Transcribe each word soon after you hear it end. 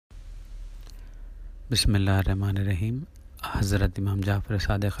बिस्मिल्लाहिर्रहमानिर्रहीम। हज़रत इमाम जाफ़र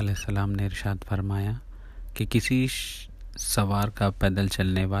सादिक़ अलैहिस्सलाम ने इरशाद फरमाया कि किसी सवार का पैदल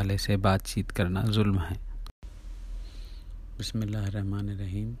चलने वाले से बातचीत करना जुल्म है।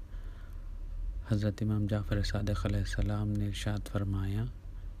 बिस्मिल्लाहिर्रहमानिर्रहीम। हज़रत इमाम जाफ़र सादिक़ अलैहिस्सलाम ने इरशाद फरमाया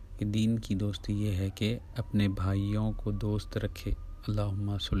कि दीन की दोस्ती ये है कि अपने भाइयों को दोस्त रखे।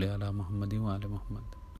 अल्लाहुम्मा सल्लि अला मुहम्मद व आले मुहम्मद।